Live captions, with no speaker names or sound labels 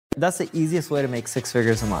that's the easiest way to make 6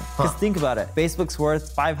 figures a month. Because think about it. Facebook's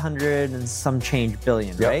worth 500 and some change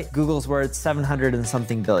billion, right? Google's worth 700 and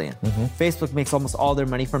something billion. Facebook makes almost all their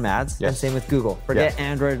money from ads, and same with Google. Forget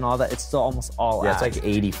Android and all that, it's still almost all ads. It's like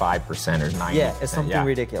 85% or 90%. Yeah, it's something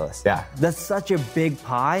ridiculous. Yeah. That's such a big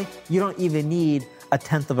pie, you don't even need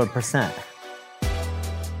 0.1%.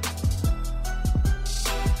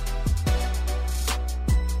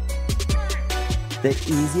 The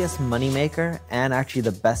easiest moneymaker and actually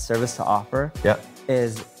the best service to offer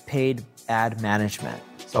is paid ad management.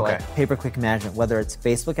 So like pay-per-click management, whether it's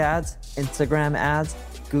Facebook ads, Instagram ads,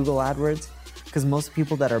 Google AdWords, because most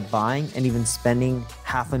people that are buying and even spending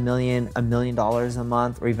 $500,000, $1 million a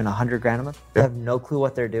month, or even $100,000 a month, they have no clue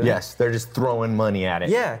what they're doing. Yes, they're just throwing money at it.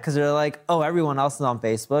 Yeah, because they're like, oh, everyone else is on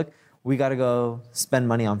Facebook. We got to go spend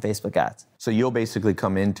money on Facebook ads. So you'll basically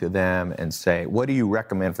come into them and say, what do you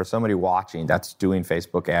recommend for somebody watching that's doing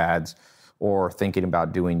Facebook ads or thinking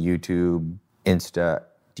about doing YouTube, Insta?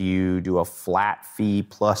 Do you do a flat fee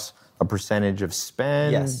plus a percentage of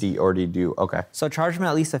spend? Yes. Do you do, So charge them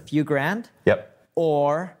at least a few grand. Yep.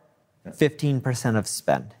 Or 15% of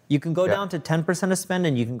spend. You can go down to 10% of spend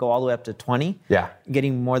and you can go all the way up to 20. Yeah.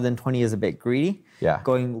 Getting more than 20 is a bit greedy. Yeah.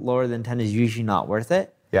 Going lower than 10 is usually not worth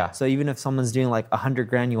it. Yeah. So even if someone's doing like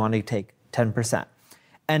 $100,000, you want to take 10%.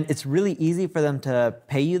 And it's really easy for them to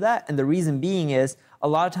pay you that. And the reason being is a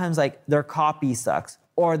lot of times like their copy sucks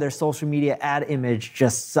or their social media ad image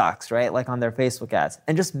just sucks, right? Like on their Facebook ads.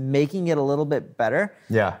 And just making it a little bit better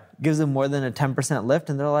gives them more than a 10% lift.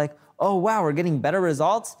 And they're like, oh, wow, we're getting better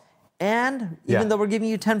results. And even though we're giving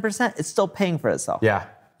you 10%, it's still paying for itself. Yeah.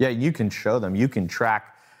 Yeah, you can show them. You can track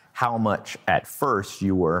how much at first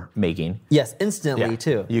you were making. Yes, instantly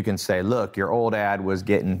too. You can say, look, your old ad was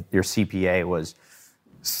getting, your CPA was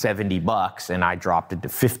 $70 and I dropped it to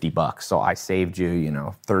 $50. So I saved you,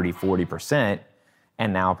 30, 40%.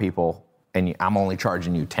 And now I'm only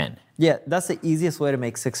charging you 10. Yeah, that's the easiest way to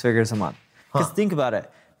make 6 figures a month. Because think about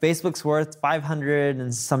it. Facebook's worth 500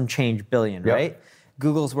 and some change billion, right?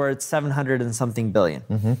 Google's worth 700 and something billion.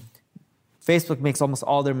 Facebook makes almost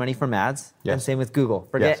all their money from ads, and same with Google.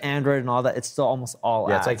 Forget Android and all that, it's still almost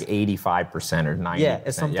all ads. It's like 85% or 90%. Yeah,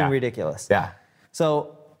 it's something ridiculous. Yeah.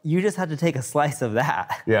 So you just had to take a slice of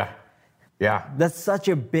that. Yeah. Yeah. That's such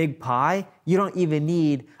a big pie, you don't even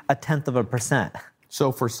need 0.1%.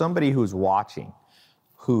 So for somebody who's watching,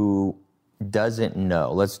 who doesn't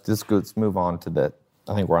know, let's move on to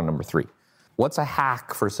I think we're on number 3. What's a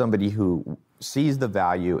hack for somebody who sees the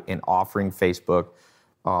value in offering Facebook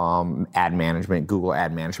ad management, Google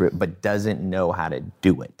ad management, but doesn't know how to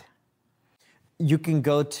do it? You can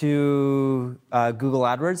go to Google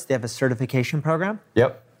AdWords. They have a certification program.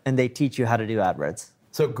 Yep. And they teach you how to do AdWords.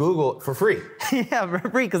 So Google, for free. Yeah, for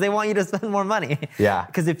free, because they want you to spend more money. Yeah.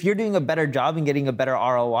 Because if you're doing a better job and getting a better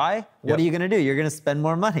ROI, what are you going to do? You're going to spend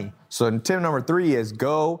more money. So tip number 3 is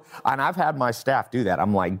go, and I've had my staff do that.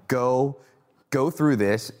 I'm like, go through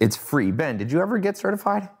this. It's free. Ben, did you ever get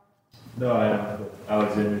certified? No, I haven't.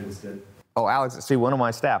 Alexandria just did. Oh, see, one of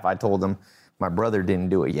my staff, I told them, my brother didn't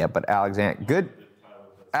do it yet, but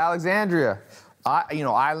Alexandria.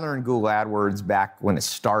 I learned Google AdWords back when it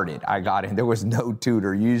started. I got in. There was no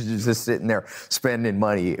tutor. You was just sitting there spending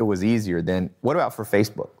money. It was easier then. What about for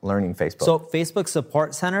Facebook, learning Facebook? So Facebook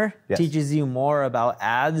Support Center teaches you more about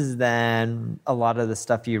ads than a lot of the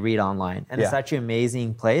stuff you read online. And it's actually an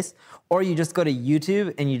amazing place. Or you just go to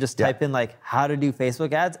YouTube and you just type in like how to do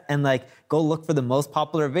Facebook ads and like go look for the most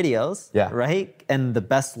popular videos, right? And the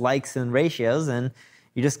best likes and ratios, and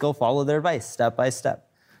you just go follow their advice step by step.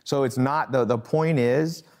 So it's not, the point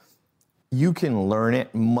is, you can learn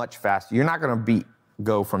it much faster. You're not going to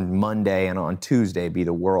go from Monday and on Tuesday be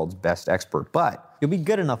the world's best expert, but you'll be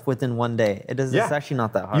good enough within one day. It's actually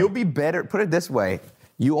not that hard. You'll be better, put it this way,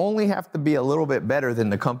 you only have to be a little bit better than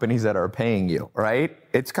the companies that are paying you, right?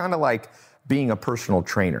 It's kind of like being a personal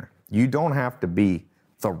trainer. You don't have to be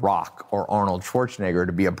The Rock or Arnold Schwarzenegger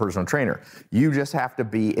to be a personal trainer. You just have to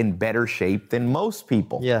be in better shape than most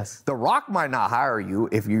people. Yes. The Rock might not hire you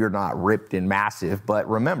if you're not ripped and massive, but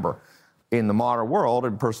remember, in the modern world,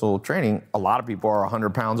 in personal training, a lot of people are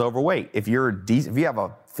 100 pounds overweight. If you have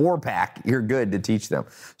a 4-pack, you're good to teach them.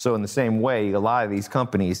 So in the same way, a lot of these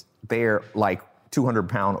companies, they're like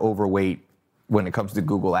 200-pound overweight when it comes to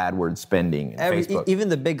Google AdWords spending and Facebook. Even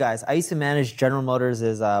the big guys. I used to manage General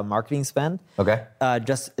Motors' marketing spend. Okay.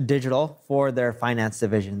 Just digital for their finance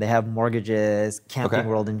division. They have mortgages, Camping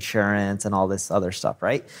World Insurance, and all this other stuff,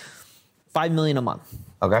 right? $5 million a month.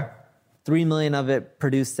 Okay. $3 million of it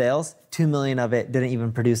produced sales. $2 million of it didn't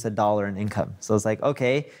even produce $1 in income. So it's like,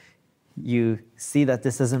 okay, you see that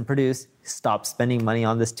this doesn't produce, stop spending money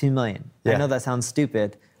on this $2 million. I know that sounds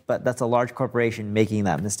stupid, but that's a large corporation making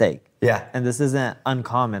that mistake. Yeah. And this isn't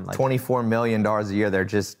uncommon. Like $24 million a year they're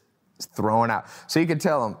just throwing out. So you could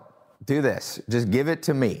tell them, do this. Just give it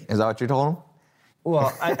to me. Is that what you told them?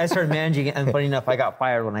 Well, I started managing it, and funny enough, I got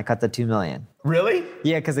fired when I cut the $2 million. Really?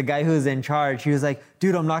 Yeah, because the guy who was in charge, he was like,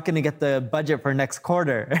 dude, I'm not going to get the budget for next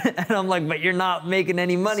quarter. And I'm like, but you're not making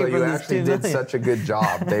any money So from you this $2 actually million. did such a good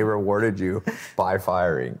job. They rewarded you by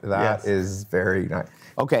firing. That Yes. is very nice.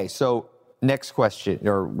 Okay, so next question,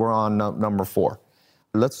 or we're on number 4.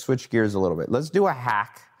 Let's switch gears a little bit. Let's do a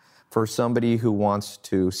hack for somebody who wants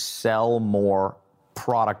to sell more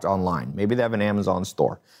product online. Maybe they have an Amazon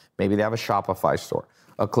store. Maybe they have a Shopify store,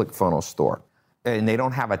 a ClickFunnels store, and they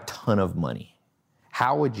don't have a ton of money.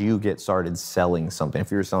 How would you get started selling something?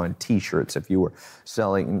 If you were selling T-shirts, if you were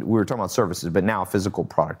selling, we were talking about services, but now a physical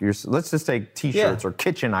product. Let's just take T-shirts or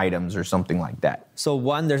kitchen items or something like that. So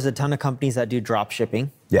one, there's a ton of companies that do drop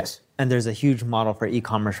shipping. Yes. And there's a huge model for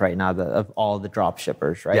e-commerce right now of all the drop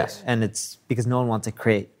shippers, right? Yes. And it's because no one wants to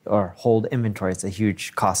create or hold inventory. It's a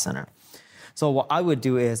huge cost center. So what I would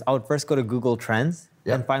do is I would first go to Google Trends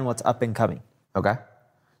and find what's up and coming. Okay.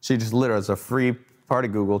 So you just literally, it's a free part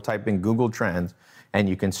of Google, type in Google Trends, and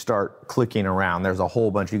you can start clicking around. There's a whole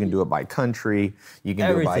bunch. You can do it by country. You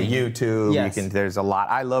can do it by YouTube. Yes. There's a lot.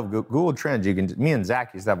 I love Google Trends. Me and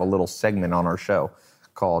Zach used to have a little segment on our show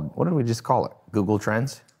called, what did we just call it? Google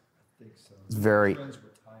Trends? I think so. It's very,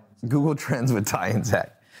 Google Trends with Ty and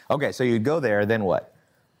Zach. Okay, so you go there, then what?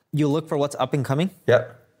 You look for what's up and coming.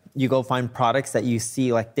 Yep. You go find products that you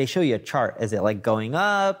see, like they show you a chart. Is it like going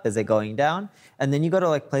up? Is it going down? And then you go to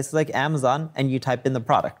like places like Amazon and you type in the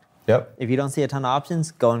product. Yep. If you don't see a ton of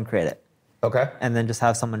options, go and create it. Okay. And then just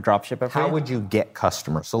have someone drop ship it for How you. would you get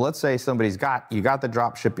customers? So let's say you got the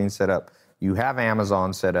drop shipping set up, you have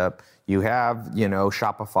Amazon set up, you have,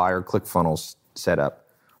 Shopify or ClickFunnels set up.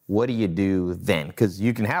 What do you do then? Because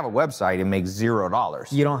you can have a website and make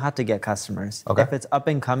 $0. You don't have to get customers. Okay. If it's up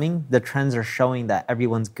and coming, the trends are showing that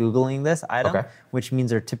everyone's Googling this item, Okay. which means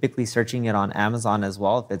they're typically searching it on Amazon as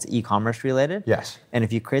well if it's e-commerce related. Yes. And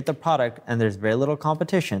if you create the product and there's very little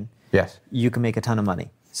competition, Yes. you can make a ton of money.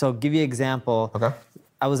 So give you an example. Okay.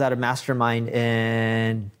 I was at a mastermind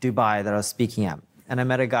in Dubai that I was speaking at, and I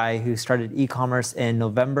met a guy who started e-commerce in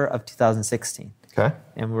November of 2016. Okay.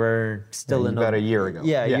 And we're still in about a year ago.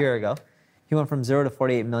 Yeah, a year ago. He went from 0 to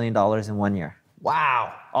 $48 million in 1 year.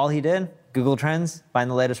 Wow. All he did, Google Trends, find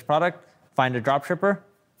the latest product, find a drop shipper,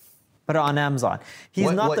 put it on Amazon. He's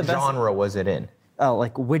What not the best. genre was it in?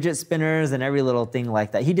 Like widget spinners and every little thing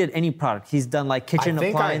like that. He did any product. He's done like kitchen I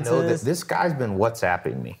think appliances. I know that this guy's been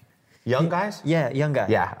WhatsApping me. Young guys? Yeah, young guy.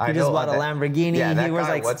 Yeah, I He just know bought a that- Lamborghini. yeah, that He wears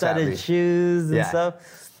guy like WhatsApp studded me. shoes and Yeah.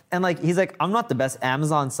 stuff. And like he's like, I'm not the best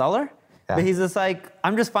Amazon seller, Yeah. but he's just like,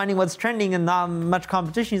 I'm just finding what's trending and not much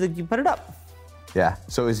competition. He's like, you put it up. Yeah.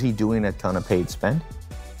 So is he doing a ton of paid spend?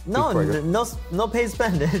 No, Before I no paid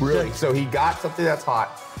spend. It's Really? just- So he got something that's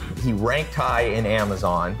hot. He ranked high in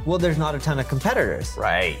Amazon. well, there's not a ton of competitors.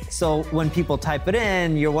 Right. So when people type it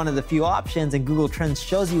in, you're one of the few options, and Google Trends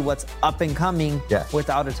shows you what's up and coming Yes.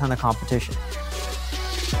 without a ton of competition.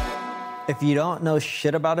 If you don't know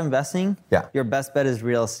shit about investing, Yeah. your best bet is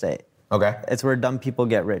real estate. Okay. It's where dumb people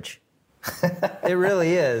get rich. It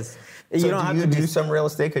really is. So You don't have do to you be do some real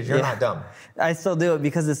estate because you're Yeah. not dumb? I still do it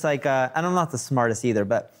because it's like, and I'm not the smartest either,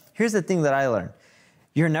 but here's the thing that I learned.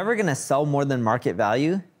 You're never gonna sell more than market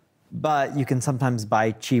value, but you can sometimes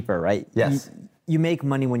buy cheaper, right? Yes. You make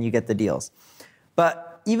money when you get the deals.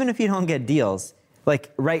 But even if you don't get deals,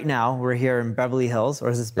 like right now, we're here in Beverly Hills, or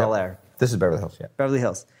is this Bel Air? This is Beverly Hills, yeah. Beverly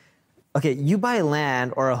Hills. Okay, you buy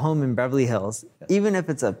land or a home in Beverly Hills, even if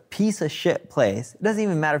it's a piece of shit place, it doesn't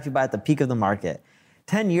even matter if you buy at the peak of the market.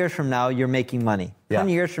 10 years from now, you're making money. Yeah.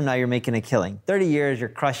 20 years from now, you're making a killing. 30 years, you're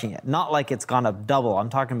crushing it. Not like it's gone up double. I'm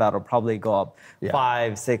talking about it'll probably go up Yeah.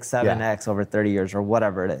 5, 6, 7x over 30 years or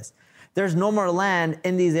whatever it is. There's no more land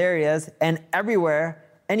in these areas, and everywhere,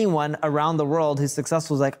 anyone around the world who's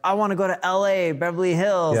successful is like, I want to go to LA, Beverly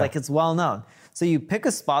Hills, Yeah. like it's well known. So you pick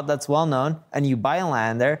a spot that's well known and you buy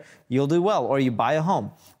land there, you'll do well, or you buy a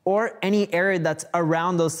home. Or any area that's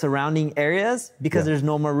around those surrounding areas, because Yeah. there's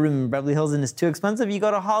no more room in Beverly Hills and it's too expensive, you go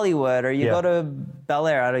to Hollywood or you Yeah. go to Bel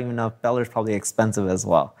Air. I don't even know if Bel Air's probably expensive as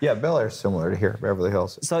well. Yeah, Bel Air's similar to here, Beverly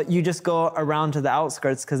Hills. So you just go around to the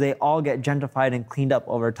outskirts because they all get gentrified and cleaned up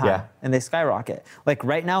over time, Yeah. and they skyrocket. Like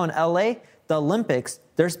right now in LA, the Olympics,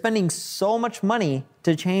 they're spending so much money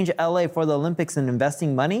to change LA for the Olympics and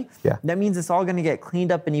investing money. Yeah. That means it's all going to get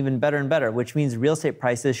cleaned up and even better, which means real estate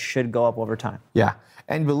prices should go up over time. Yeah.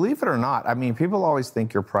 And believe it or not, I mean, people always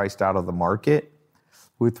think you're priced out of the market.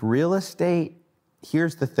 With real estate,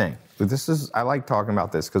 here's the thing. I like talking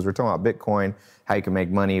about this because we're talking about Bitcoin, how you can make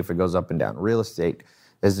money if it goes up and down. Real estate,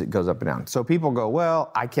 as it goes up and down. So people go,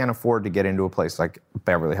 well, I can't afford to get into a place like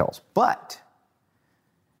Beverly Hills. But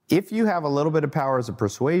if you have a little bit of power as a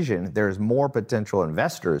persuasion, there's more potential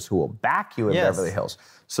investors who will back you in Beverly Hills.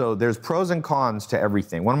 So there's pros and cons to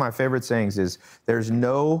everything. One of my favorite sayings is there's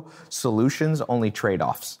no solutions, only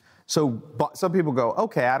trade-offs. So some people go,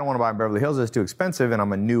 okay, I don't want to buy in Beverly Hills, it's too expensive, and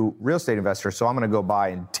I'm a new real estate investor, so I'm going to go buy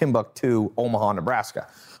in Timbuktu, Omaha, Nebraska.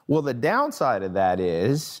 Well, the downside of that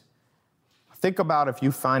is, think about if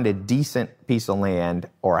you find a decent piece of land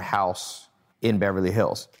or a house in Beverly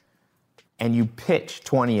Hills and you pitch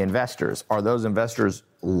 20 investors. Are those investors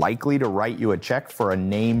likely to write you a check for a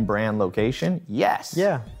name brand location? Yes.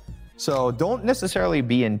 Yeah. So don't necessarily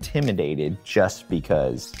be intimidated just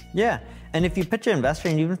because. Yeah. And if you pitch an investor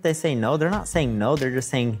and even if they say no, they're not saying no, they're just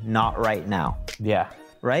saying not right now. Yeah.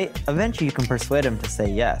 Right? Eventually you can persuade them to say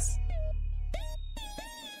yes.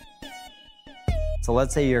 So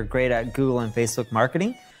let's say you're great at Google and Facebook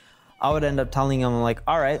marketing. I would end up telling them, like,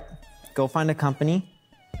 all right, go find a company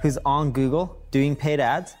who's on Google doing paid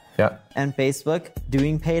ads and Facebook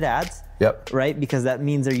doing paid ads, right? Because that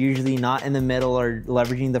means they're usually not in the middle or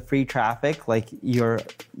leveraging the free traffic like you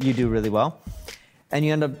do really well. And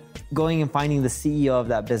you end up going and finding the CEO of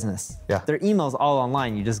that business. Yeah. Their email's all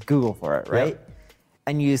online. You just Google for it, right?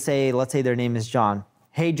 And you say, let's say their name is John.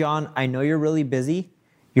 Hey, John, I know you're really busy.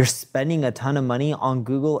 You're spending a ton of money on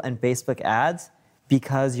Google and Facebook ads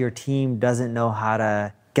because your team doesn't know how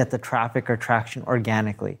to get the traffic or traction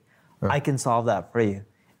organically. Right. I can solve that for you.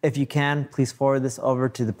 If you can, please forward this over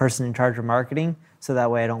to the person in charge of marketing so that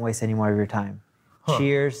way I don't waste any more of your time.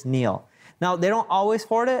 Cheers, Neil. Now, they don't always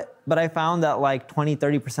forward it, but I found that like 20,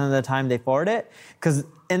 30% of the time they forward it because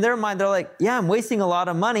in their mind, they're like, yeah, I'm wasting a lot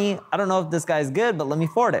of money. I don't know if this guy's good, but let me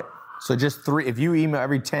forward it. So just 3, if you email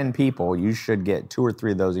every 10 people, you should get 2 or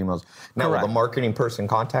 3 of those emails. Now, will the marketing person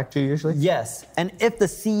contact you usually? Yes. And if the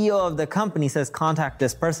CEO of the company says contact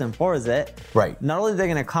this person, forwards it, not only they're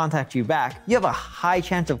going to contact you back, you have a high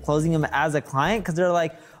chance of closing them as a client because they're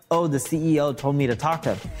like, oh, the CEO told me to talk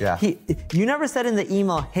to him. Yeah. You never said in the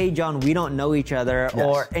email, hey, John, we don't know each other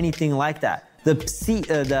or anything like that.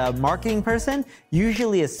 The marketing person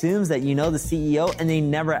usually assumes that you know the CEO and they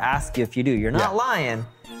never ask you if you do. You're not lying.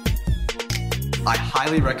 I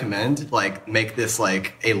highly recommend make this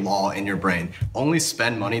like a law in your brain. Only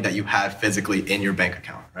spend money that you have physically in your bank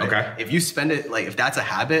account, right? Okay. If you spend it, if that's a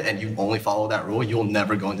habit and you only follow that rule, you'll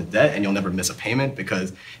never go into debt and you'll never miss a payment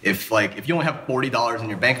because if you only have $40 in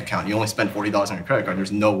your bank account, you only spend $40 on your credit card,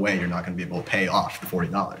 there's no way you're not going to be able to pay off the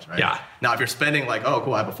 $40, right? Yeah. Now, if you're spending oh,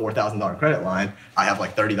 cool, I have a $4,000 credit line, I have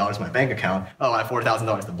 $30 in my bank account, oh, I have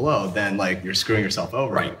 $4,000 to blow, then you're screwing yourself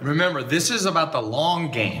over. Right. Remember, this is about the long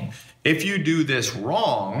game. If you do this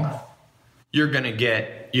wrong, you're going to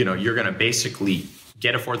get, you're going to basically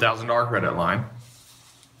get a $4,000 credit line.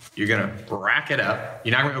 You're going to rack it up.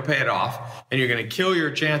 You're not going to pay it off. And you're going to kill your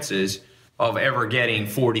chances of ever getting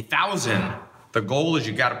 $40,000. The goal is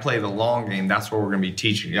you got to play the long game. That's what we're going to be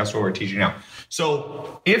teaching. That's what we're teaching now.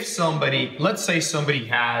 So if let's say somebody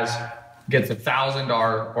gets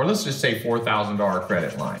 $1,000, or let's just say $4,000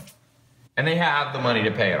 credit line, and they have the money to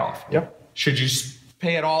pay it off. Yep. Should you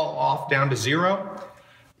pay it all off down to 0?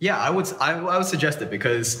 Yeah, I would suggest it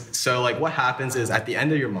because what happens is at the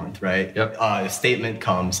end of your month, right? Yep. A statement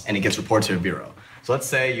comes and it gets reported to a bureau. So let's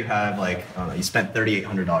say you have you spent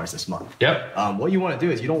 $3,800 this month. Yep. What you want to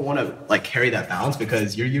do is you don't want to carry that balance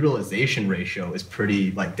because your utilization ratio is pretty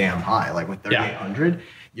damn high. With 3,800.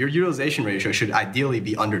 Your utilization ratio should ideally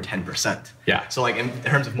be under 10%. Yeah. So in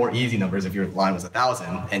terms of more easy numbers, if your line was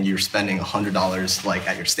 1,000 and you're spending $100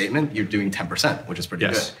 at your statement, you're doing 10%, which is pretty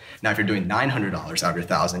good. Now, if you're doing $900 out of your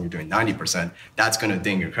 1,000, you're doing 90%. That's going to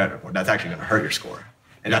ding your credit report. That's actually going to hurt your score,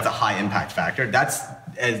 and that's a high impact factor. That's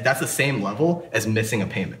the same level as missing a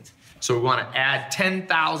payment. So we want to add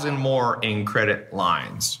 10,000 more in credit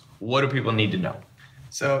lines. What do people need to know?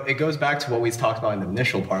 So it goes back to what we talked about in the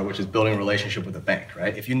initial part, which is building a relationship with a bank,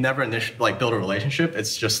 right? If you never build a relationship,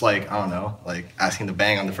 it's just asking to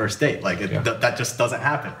bang on the first date. That just doesn't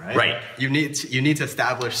happen, right? Right. You need to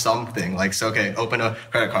establish something. Open a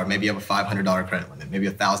credit card. Maybe you have a $500 credit limit, maybe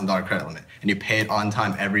a $1,000 credit limit, and you pay it on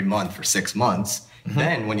time every month for 6 months. Mm-hmm.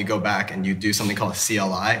 Then when you go back and you do something called a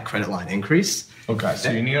CLI, credit line increase. Okay,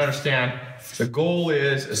 so you need to understand the goal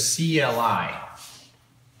is a CLI.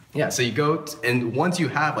 Yeah, so you go, and once you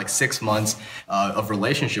have like 6 months of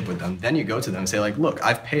relationship with them, then you go to them and say like, look,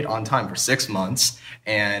 I've paid on time for 6 months,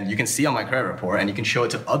 and you can see on my credit report, and you can show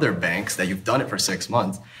it to other banks that you've done it for 6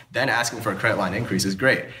 months. Then asking for a credit line increase is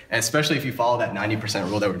great. And especially if you follow that 90%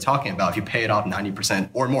 rule that we're talking about, if you pay it off 90%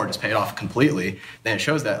 or more, just pay it off completely, then it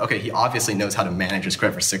shows that, okay, he obviously knows how to manage his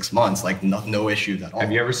credit for 6 months, like no issues at all.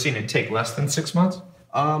 Have you ever seen it take less than 6 months?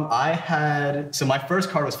 So my first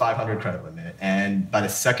card was 500 credit limit, and by the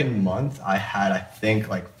second month, I had, I think,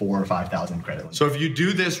 like 4,000 or 5,000 credit limit. So if you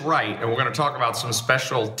do this right, and we're going to talk about some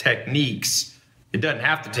special techniques, it doesn't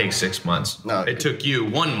have to take 6 months. No, it took you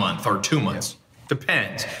 1 month or 2 months.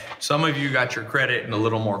 Depends. Some of you got your credit in a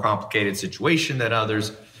little more complicated situation than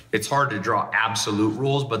others. It's hard to draw absolute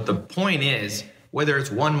rules, but the point is, whether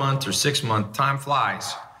it's 1 month or 6 months, time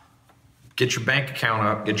flies. Get your bank account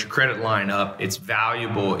up, get your credit line up. It's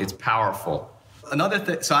valuable, it's powerful. Another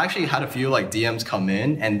thing, so I actually had a few like DMs come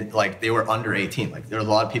in, and like they were under 18. Like there were a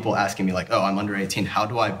lot of people asking me like, oh, I'm under 18. How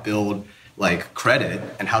do I build like credit,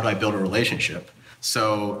 and how do I build a relationship?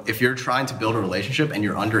 So if you're trying to build a relationship and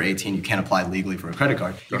you're under 18, you can't apply legally for a credit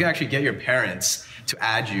card. You can actually get your parents to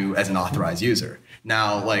add you as an authorized user.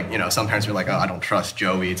 Now, like, you know, some parents are like, oh, I don't trust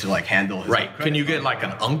Joey to like handle his Right. Can you get like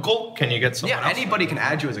an uncle? Can you get someone else? Anybody can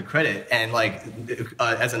add you as a credit and like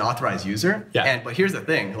as an authorized user. Yeah. But here's the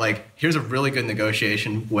thing, like, here's a really good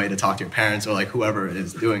negotiation way to talk to your parents or like whoever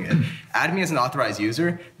is doing it. Add me as an authorized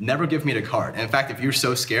user, never give me the card. And in fact, if you're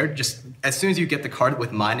so scared, just as soon as you get the card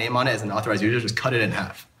with my name on it as an authorized user, just cut it in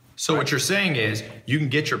half. So what you're saying is you can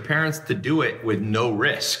get your parents to do it with no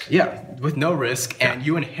risk. Yeah, with no risk, and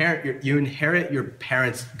you inherit your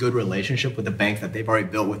parents' good relationship with the bank that they've already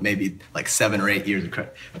built with maybe like 7 or 8 years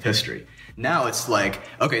of history. Now it's like,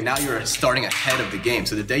 okay, now you're starting ahead of the game.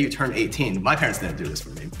 So the day you turn 18, my parents didn't do this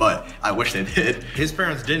for me, but I wish they did. His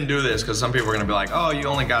parents didn't do this because some people are going to be like, oh, you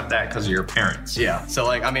only got that because of your parents. Yeah, so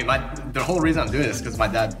like, I mean, the whole reason I'm doing this is because my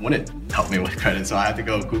dad wouldn't help me with credit, so I had to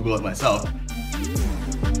go Google it myself.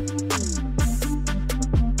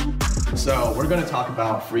 So we're going to talk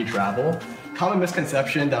about free travel. Common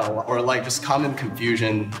misconception or like just common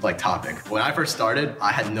confusion like topic. When I first started,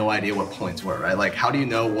 I had no idea what points were, right? Like how do you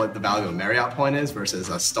know what the value of a Marriott point is versus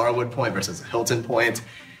a Starwood point versus a Hilton point?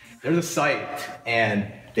 There's a site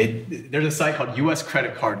there's a site called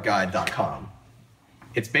uscreditcardguide.com.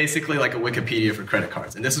 It's basically like a Wikipedia for credit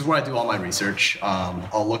cards. And this is where I do all my research.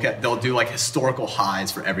 They'll do like historical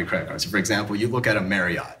highs for every credit card. So for example, you look at a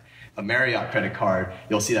Marriott credit card,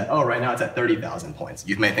 you'll see that, oh, right now it's at 30,000 points.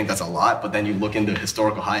 You may think that's a lot, but then you look into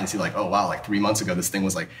historical high and see like, oh, wow, like 3 months ago, this thing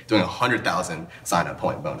was like doing 100,000 sign-up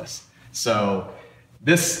point bonus. So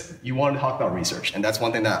you want to talk about research. And that's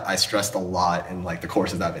one thing that I stressed a lot in like the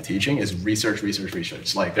courses that I've been teaching is research.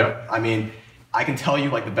 Like, yep. I mean, I can tell you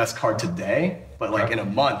like the best card today, but like in a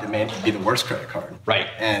month, it may be the worst credit card. Right.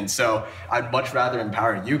 And so I'd much rather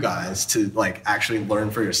empower you guys to like actually learn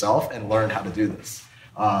for yourself and learn how to do this.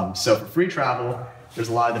 So for free travel, there's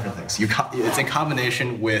a lot of different things. It's in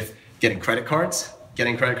combination with getting credit cards,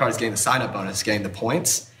 getting the sign-up bonus, getting the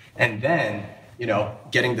points, and then, you know,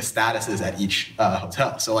 getting the statuses at each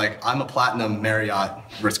hotel. So like I'm a Platinum Marriott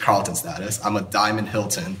Ritz-Carlton status. I'm a Diamond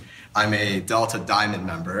Hilton. I'm a Delta Diamond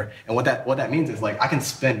member. And what that means is like I can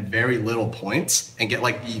spend very little points and get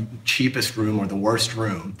like the cheapest room or the worst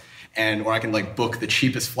room. Or I can like book the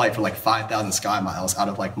cheapest flight for like 5,000 Sky Miles out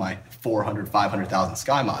of like my 500,000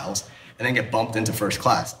 Sky Miles, and then get bumped into first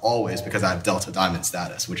class always because I have Delta Diamond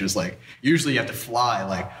status, which is like, usually you have to fly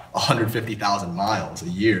like 150,000 miles a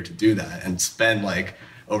year to do that and spend like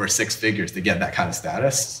over 6 figures to get that kind of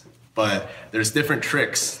status. But there's different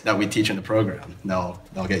tricks that we teach in the program. They'll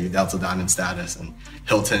get you Delta Diamond status and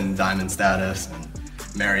Hilton Diamond status and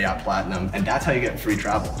Marriott Platinum, and that's how you get free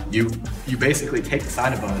travel. You basically take the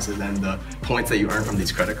sign-up bonuses and the points that you earn from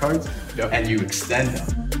these credit cards, and you extend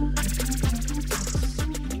them.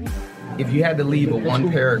 If you had to leave a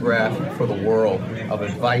one paragraph for the world of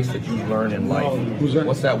advice that you learned in life,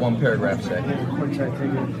 what's that one paragraph say?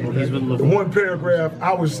 The one paragraph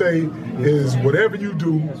I would say is whatever you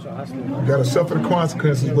do, you gotta suffer the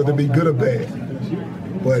consequences, whether it be good or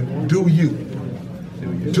bad. But do you.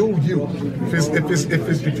 Do you?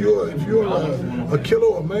 If you're a killer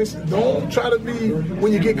or a mason, don't try to be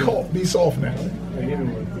when you get caught. Be soft now.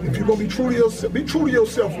 If you're gonna be true to yourself, be true to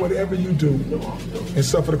yourself whatever you do, and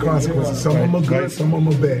suffer the consequences. Some of them are good, some of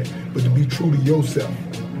them are bad, but to be true to yourself.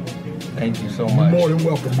 Thank you so much. You're more than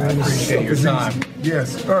welcome, man. I appreciate your time.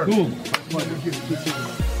 Yes, sir. Cool.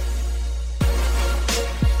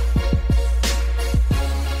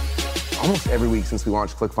 almost every week since we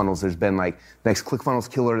launched ClickFunnels, there's been like next ClickFunnels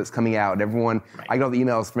killer that's coming out. And everyone, I get all the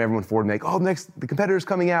emails from everyone forward, like, oh, the competitor's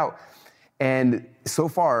coming out. And so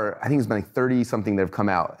far, I think it's been like 30 something that have come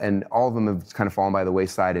out, and all of them have kind of fallen by the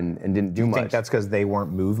wayside and didn't do much. You think that's because they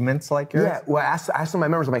weren't movements like yours? Yeah, well, I asked some of my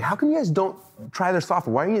members, I'm like, how come you guys don't try their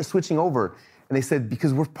software? Why aren't you switching over? And they said,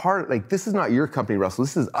 because we're like, this is not your company, Russell,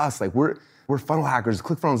 this is us. Like, we're funnel hackers.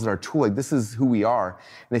 ClickFunnels is our tool. Like, this is who we are.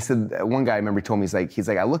 And they said, one guy I remember told me, he's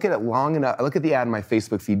like, I look at it long enough, I look at the ad in my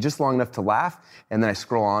Facebook feed just long enough to laugh, and then I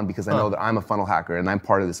scroll on because I know that I'm a funnel hacker and I'm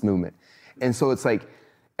part of this movement. And so it's like,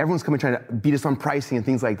 everyone's coming trying to beat us on pricing and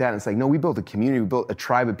things like that. And it's like, no, we built a community, we built a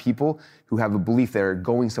tribe of people who have a belief they're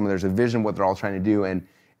going somewhere, there's a vision, what they're all trying to do.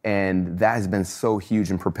 And that has been so huge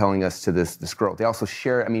in propelling us to this growth. They also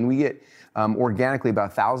share, I mean, we get organically about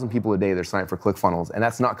 1,000 people a day that are signing up for ClickFunnels, and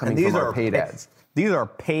that's not coming from our paid ads. These are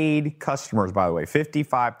paid customers, by the way,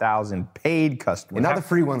 55,000 paid customers. And not the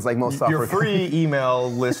free ones like most software. Your free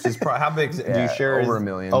email list is how big do you share? Over 1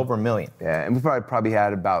 million. Over 1 million. Yeah, and we've probably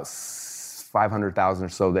had about 500,000 or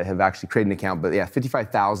so that have actually created an account, but yeah,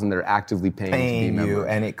 55,000 that are actively paying to be members. You,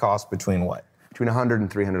 and it costs between what? Between $100 and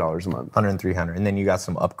 $300 a month. 100 and 300, and then you got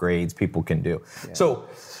some upgrades people can do. Yeah. So,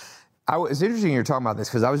 it's interesting you're talking about this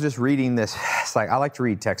because I was just reading this. It's like I like to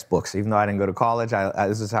read textbooks, even though I didn't go to college.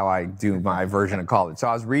 This is how I do my version of college. So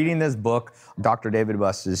I was reading this book, Dr. David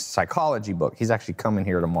Buss's psychology book. He's actually coming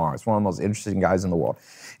here tomorrow. It's one of the most interesting guys in the world.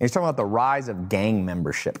 And he's talking about the rise of gang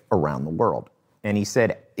membership around the world. And he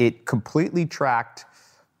said it completely tracked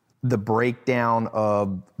the breakdown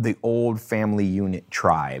of the old family unit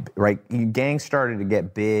tribe, right? Gangs started to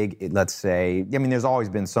get big, let's say. I mean, there's always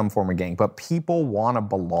been some form of gang, but people want to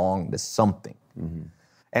belong to something. Mm-hmm.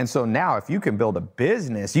 And so now if you can build a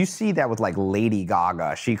business, you see that with like Lady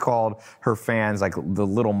Gaga. She called her fans like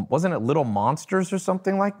wasn't it Little Monsters or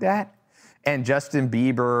something like that? And Justin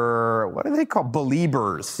Bieber, what do they call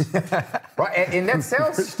Beliebers? Right? And that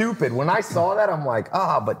sounds stupid. When I saw that, I'm like,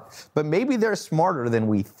 but maybe they're smarter than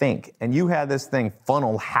we think. And you had this thing,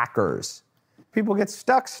 funnel hackers. People get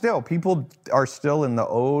stuck still. People are still in the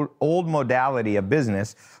old modality of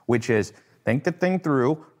business, which is think the thing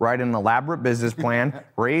through, write an elaborate business plan,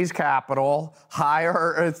 raise capital,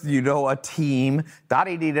 hire a team,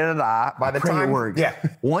 da-da-da-da-da. By the time it works. Yeah.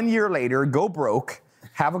 1 year later, go broke.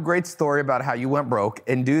 Have a great story about how you went broke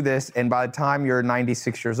and do this, and by the time you're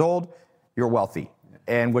 96 years old, you're wealthy.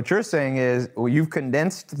 And what you're saying is, well, you've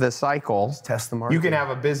condensed the cycle. Just test the market. You can have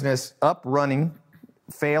a business up, running,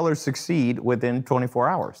 fail or succeed within 24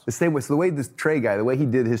 hours. The same way, so the way this Trey guy, the way he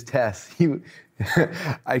did his tests,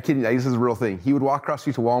 I kid you, this is a real thing. He would walk across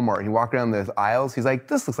the street to Walmart, and he'd walk down the aisles. He's like,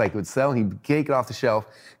 this looks like it would sell. He'd take it off the shelf,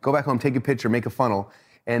 go back home, take a picture, make a funnel,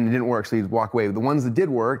 and it didn't work, so he'd walk away. The ones that did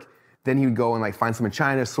work, then he would go and like find some in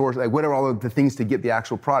China, source, like whatever, all of the things to get the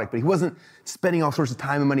actual product. But he wasn't spending all sorts of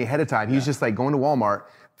time and money ahead of time. He was just like going to Walmart,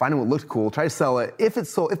 finding what looked cool, try to sell it. If it's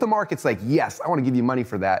sold, if the market's like, yes, I want to give you money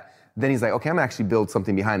for that, then he's like, okay, I'm gonna actually build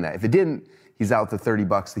something behind that. If it didn't, he's out the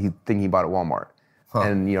 $30 that he bought at Walmart.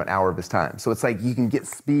 And an hour of his time. So it's like you can get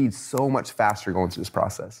speed so much faster going through this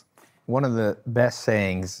process. One of the best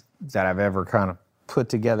sayings that I've ever kind of put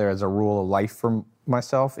together as a rule of life for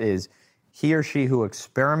myself is, he or she who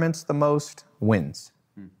experiments the most wins.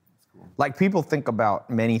 Cool. Like people think about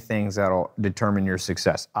many things that'll determine your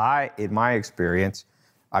success. In my experience,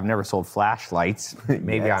 I've never sold flashlights.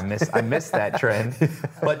 Maybe I missed that trend.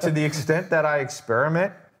 But to the extent that I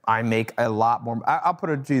experiment, I make a lot more. I'll put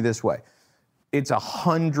it to you this way. It's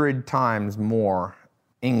 100 times more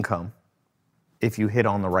income if you hit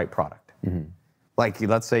on the right product. Mm-hmm. Like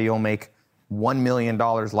let's say you'll make $1 million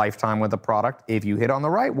lifetime with a product. If you hit on the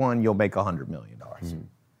right one, you'll make $100 million. Mm-hmm.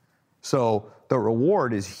 So the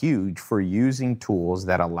reward is huge for using tools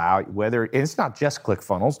that allow, it's not just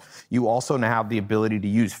ClickFunnels, you also now have the ability to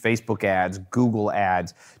use Facebook ads, Google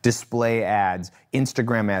ads, display ads,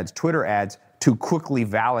 Instagram ads, Twitter ads to quickly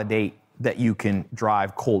validate that you can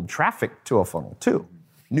drive cold traffic to a funnel too.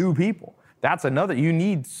 New people. That's another, you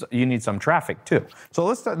need some traffic too. So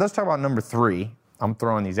let's talk about number 3. I'm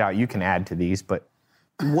throwing these out. You can add to these, but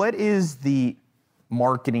what is the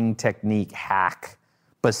marketing technique hack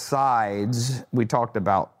besides, we talked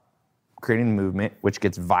about creating a movement, which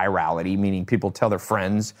gets virality, meaning people tell their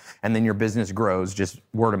friends, and then your business grows, just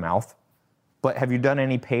word of mouth. But have you done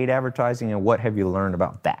any paid advertising, and what have you learned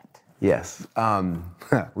about that? Yes.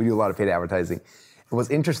 We do a lot of paid advertising. What's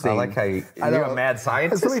interesting. I like how you're a mad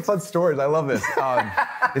scientist. It's really fun stories. I love this.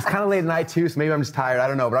 It's kind of late at night too, so maybe I'm just tired. I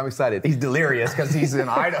don't know, but I'm excited. He's delirious because he's in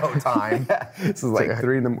Idaho time. This is like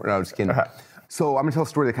 3 in the morning. No, I'm just kidding. So I'm gonna tell a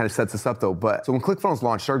story that kind of sets this up though. But so when ClickFunnels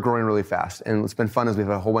launched, started growing really fast, and what's been fun is we've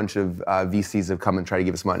had a whole bunch of VCs have come and try to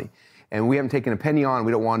give us money. And we haven't taken a penny on,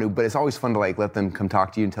 we don't want to, but it's always fun to like let them come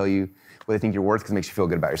talk to you and tell you what they think you're worth because it makes you feel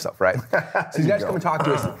good about yourself, right? So these guys come and talk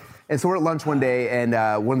to us. And so we're at lunch one day, and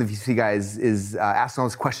one of the VC guys is asking all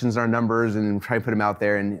these questions on our numbers and trying to put them out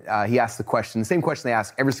there. And he asked the question, the same question they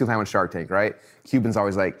ask every single time on Shark Tank, right? Cuban's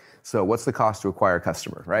always like, so what's the cost to acquire a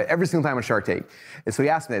customer, right? Every single time on Shark Tank. And so he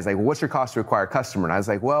asked me, he's like, well, what's your cost to acquire a customer? And I was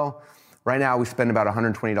like, well, right now we spend about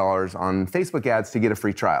 $120 on Facebook ads to get a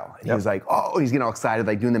free trial. And he was like, oh, he's getting all excited,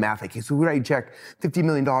 like doing the math, like, hey, so who do I check $50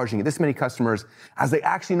 million and get this many customers? I was like,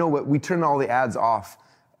 actually, no, but we turned all the ads off.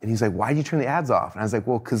 And he's like, why did you turn the ads off? And I was like,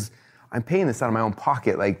 well, because I'm paying this out of my own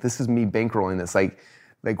pocket. Like, this is me bankrolling this. Like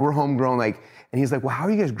we're homegrown. Like, and he's like, well, how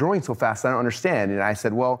are you guys growing so fast? I don't understand. And I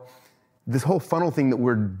said, well, this whole funnel thing that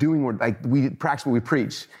we're doing, we practice what we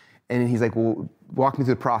preach. And he's like, well, walk me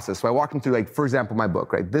through the process. So I walked him through, like, for example, my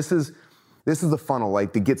book, right? This is the funnel,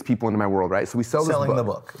 like, that gets people into my world, right? So we sell this book. Selling the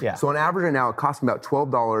book, yeah. So on average right now, it costs me about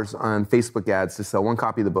 $12 on Facebook ads to sell one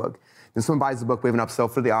copy of the book. Then someone buys the book, we have an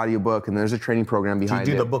upsell for the audiobook, and there's a training program behind it.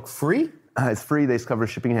 Do you do the book free? It's free. They cover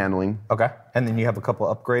shipping and handling. Okay. And then you have a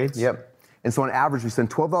couple upgrades? Yep. And so on average, we spend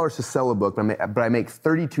 $12 to sell a book, but I make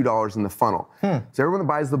 $32 in the funnel. So everyone that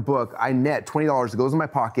buys the book, I net $20 that goes in my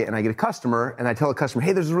pocket, and I get a customer, and I tell a customer,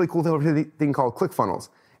 hey, there's a really cool thing over here, thing called ClickFunnels.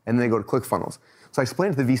 And then they go to ClickFunnels. So I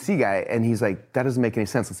explained it to the VC guy, and he's like, that doesn't make any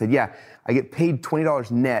sense. I said, yeah, I get paid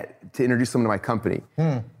 $20 net to introduce someone to my company.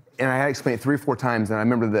 And I had to explain it 3 or 4 times, and I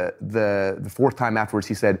remember the fourth time afterwards,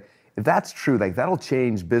 he said, if that's true, like, that'll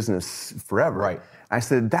change business forever. Right. I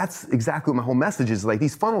said, that's exactly what my whole message is. Like,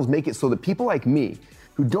 these funnels make it so that people like me,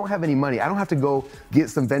 who don't have any money, I don't have to go get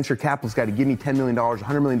some venture capitalist guy to give me $10 million,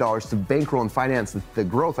 $100 million to bankroll and finance the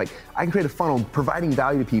growth. Like, I can create a funnel providing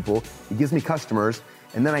value to people. It gives me customers,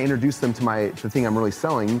 and then I introduce them to the thing I'm really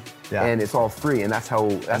selling, and it's all free. And that's how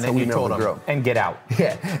we've been able to grow. And get out.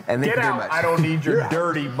 Yeah. And get out. I don't need your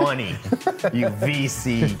dirty money, you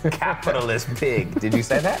VC capitalist pig. Did you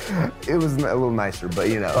say that? It was a little nicer, but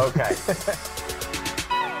you know. Okay.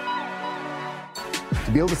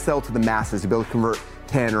 To be able to sell to the masses, to be able to convert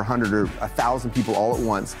 10 or 100 or 1,000 people all at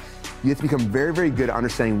once, you have to become very, very good at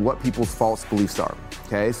understanding what people's false beliefs are,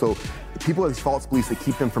 okay? So people have these false beliefs that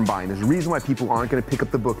keep them from buying. There's a reason why people aren't gonna pick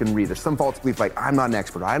up the book and read. There's some false belief like, I'm not an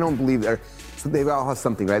expert, I don't believe so they all have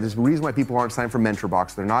something, right? There's a reason why people aren't signed for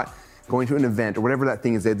MentorBox, they're not going to an event or whatever that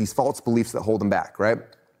thing is. They have these false beliefs that hold them back, right?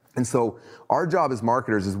 And so our job as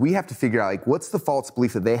marketers is we have to figure out, like, what's the false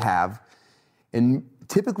belief that they have. And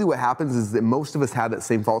typically what happens is that most of us have that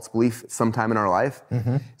same false belief sometime in our life.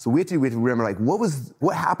 So we have to remember, like,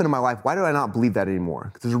 what happened in my life? Why do I not believe that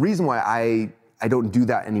anymore? Because there's a reason why I don't do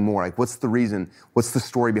that anymore. Like, what's the reason? What's the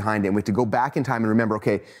story behind it? And we have to go back in time and remember,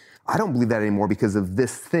 okay, I don't believe that anymore because of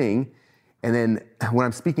this thing. And then when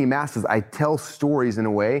I'm speaking to masses, I tell stories in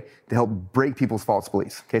a way to help break people's false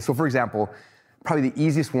beliefs. Okay, so for example, probably the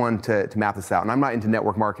easiest one to map this out, and I'm not into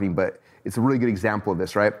network marketing, but it's a really good example of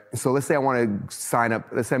this, right? So let's say I want to sign up,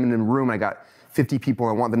 let's say I'm in a room and I got 50 people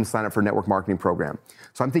and I want them to sign up for a network marketing program.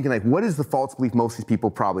 So I'm thinking, like, what is the false belief most of these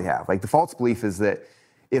people probably have? Like, the false belief is that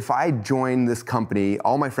if I join this company,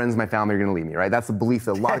 all my friends and my family are gonna leave me, right? That's a belief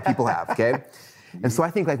that a lot of people have, okay? And so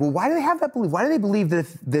I think, like, well, why do they have that belief? Why do they believe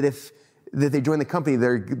that if they join the company,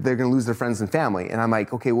 they're gonna lose their friends and family? And I'm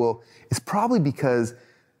like, okay, well, it's probably because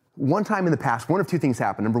one time in the past, one of 2 things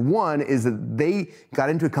happened. Number one is that they got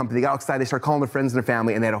into a company, they got excited, they started calling their friends and their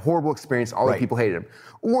family, and they had a horrible experience, all the people hated them.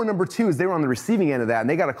 Or number 2 is they were on the receiving end of that, and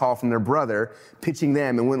they got a call from their brother pitching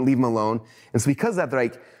them and wouldn't leave them alone. And so because of that, they're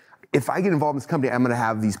like, if I get involved in this company, I'm gonna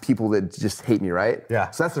have these people that just hate me, right?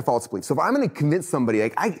 Yeah. So that's their false belief. So if I'm gonna convince somebody,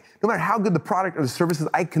 like, no matter how good the product or the service is,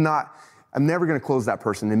 I'm never gonna close that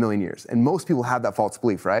person in a million years. And most people have that false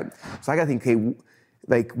belief, right? So I gotta think, okay,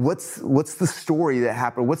 like, what's the story that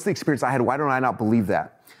happened? What's the experience I had? Why don't I not believe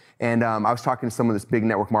that? And I was talking to someone that's big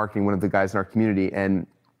network marketing, one of the guys in our community, and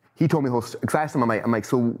he told me the whole story. Because I asked him, I'm like,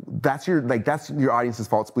 so that's your audience's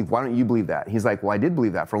false belief. Why don't you believe that? He's like, well, I did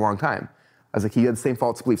believe that for a long time. I was like, he had the same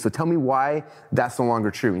false belief. So tell me why that's no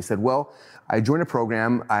longer true. And he said, well, I joined a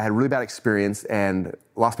program, I had a really bad experience and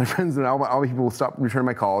lost my friends and all my people stopped returning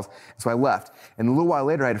my calls. So I left. And a little while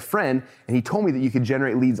later, I had a friend and he told me that you could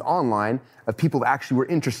generate leads online of people that actually were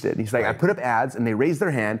interested. He's like, I put up ads and they raised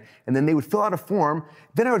their hand and then they would fill out a form.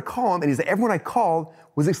 Then I would call them and he's like, everyone I called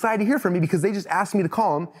was excited to hear from me because they just asked me to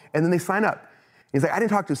call them and then they sign up. He's like, I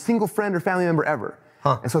didn't talk to a single friend or family member ever.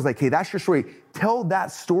 And so I was like, hey, that's your story. Tell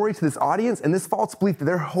that story to this audience and this false belief that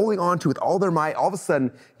they're holding on to with all their might. All of a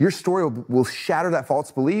sudden, your story will shatter that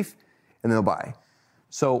false belief and they'll buy.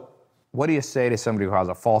 So what do you say to somebody who has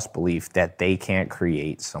a false belief that they can't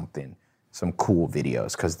create some cool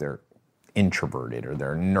videos because they're introverted or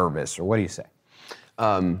they're nervous, or what do you say?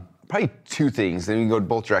 probably two things, and we can go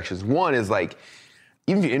both directions. One is like,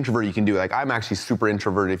 even if you're introvert, you can do it. Like, I'm actually super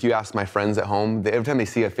introverted. If you ask my friends at home, every time they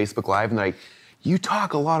see a Facebook Live, and they're like, you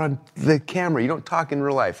talk a lot on the camera. You don't talk in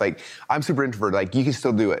real life. Like, I'm super introverted. Like, you can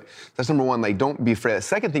still do it. That's number one. Like, don't be afraid. The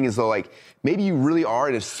second thing is, though, like, maybe you really are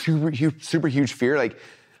in a super huge fear. Like,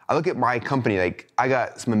 I look at my company, like, I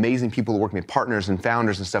got some amazing people who work with me, partners and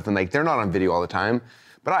founders and stuff, and like, they're not on video all the time,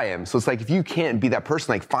 but I am. So it's like, if you can't be that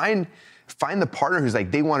person, like, find the partner who's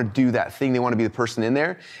like, they want to do that thing, they want to be the person in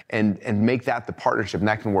there, and make that the partnership, and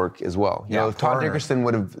that can work as well. You know, if Todd Dickerson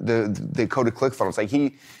would have the coded ClickFunnels, like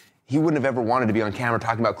he wouldn't have ever wanted to be on camera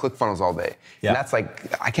talking about ClickFunnels all day. Yeah. And that's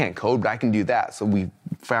like, I can't code, but I can do that. So we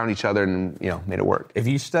found each other and, you know, made it work. If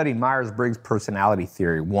you study Myers-Briggs personality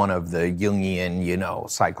theory, one of the Jungian, you know,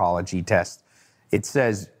 psychology tests, it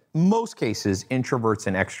says most cases, introverts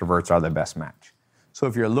and extroverts are the best match. So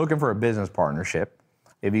if you're looking for a business partnership,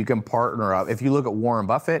 if you can partner up, if you look at Warren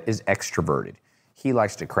Buffett, is extroverted. He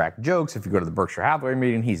likes to crack jokes. If you go to the Berkshire Hathaway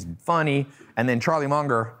meeting, he's funny. And then Charlie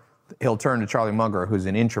Munger, he'll turn to Charlie Munger, who's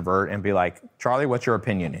an introvert, and be like, Charlie, what's your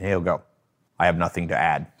opinion? And he'll go, I have nothing to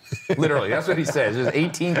add. Literally, that's what he says. There's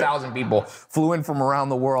 18,000 people flew in from around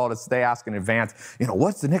the world. They ask in advance, you know,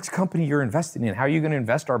 what's the next company you're investing in? How are you going to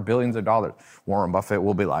invest our billions of dollars? Warren Buffett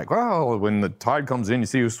will be like, well, when the tide comes in, you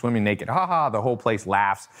see who's swimming naked. Ha ha, the whole place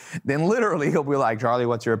laughs. Then literally he'll be like, Charlie,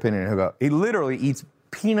 what's your opinion? And he'll go, he literally eats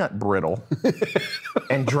peanut brittle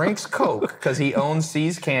and drinks Coke because he owns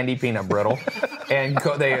See's Candy Peanut Brittle, and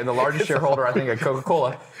they're the largest shareholder, I think, at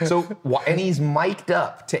Coca-Cola. So, and he's mic'd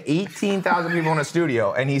up to 18,000 people in a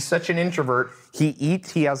studio, and he's such an introvert.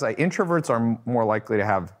 Introverts are more likely to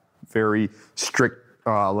have very strict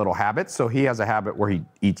little habits. So he has a habit where he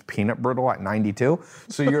eats peanut brittle at 92.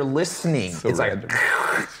 So you're listening. So it's random.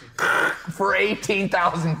 Like for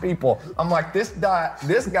 18,000 people. I'm like, this guy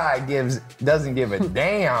doesn't give a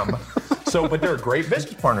damn. So, but they're a great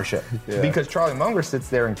business partnership because Charlie Munger sits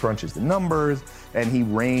there and crunches the numbers, and he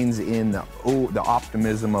reigns in the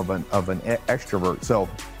optimism of an extrovert. So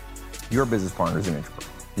your business partner is an introvert.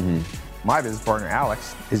 Mm-hmm. My business partner,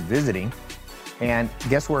 Alex, is visiting. And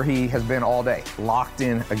guess where he has been all day? Locked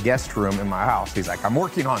in a guest room in my house. He's like, I'm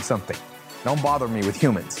working on something. Don't bother me with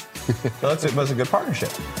humans. So that's a good partnership.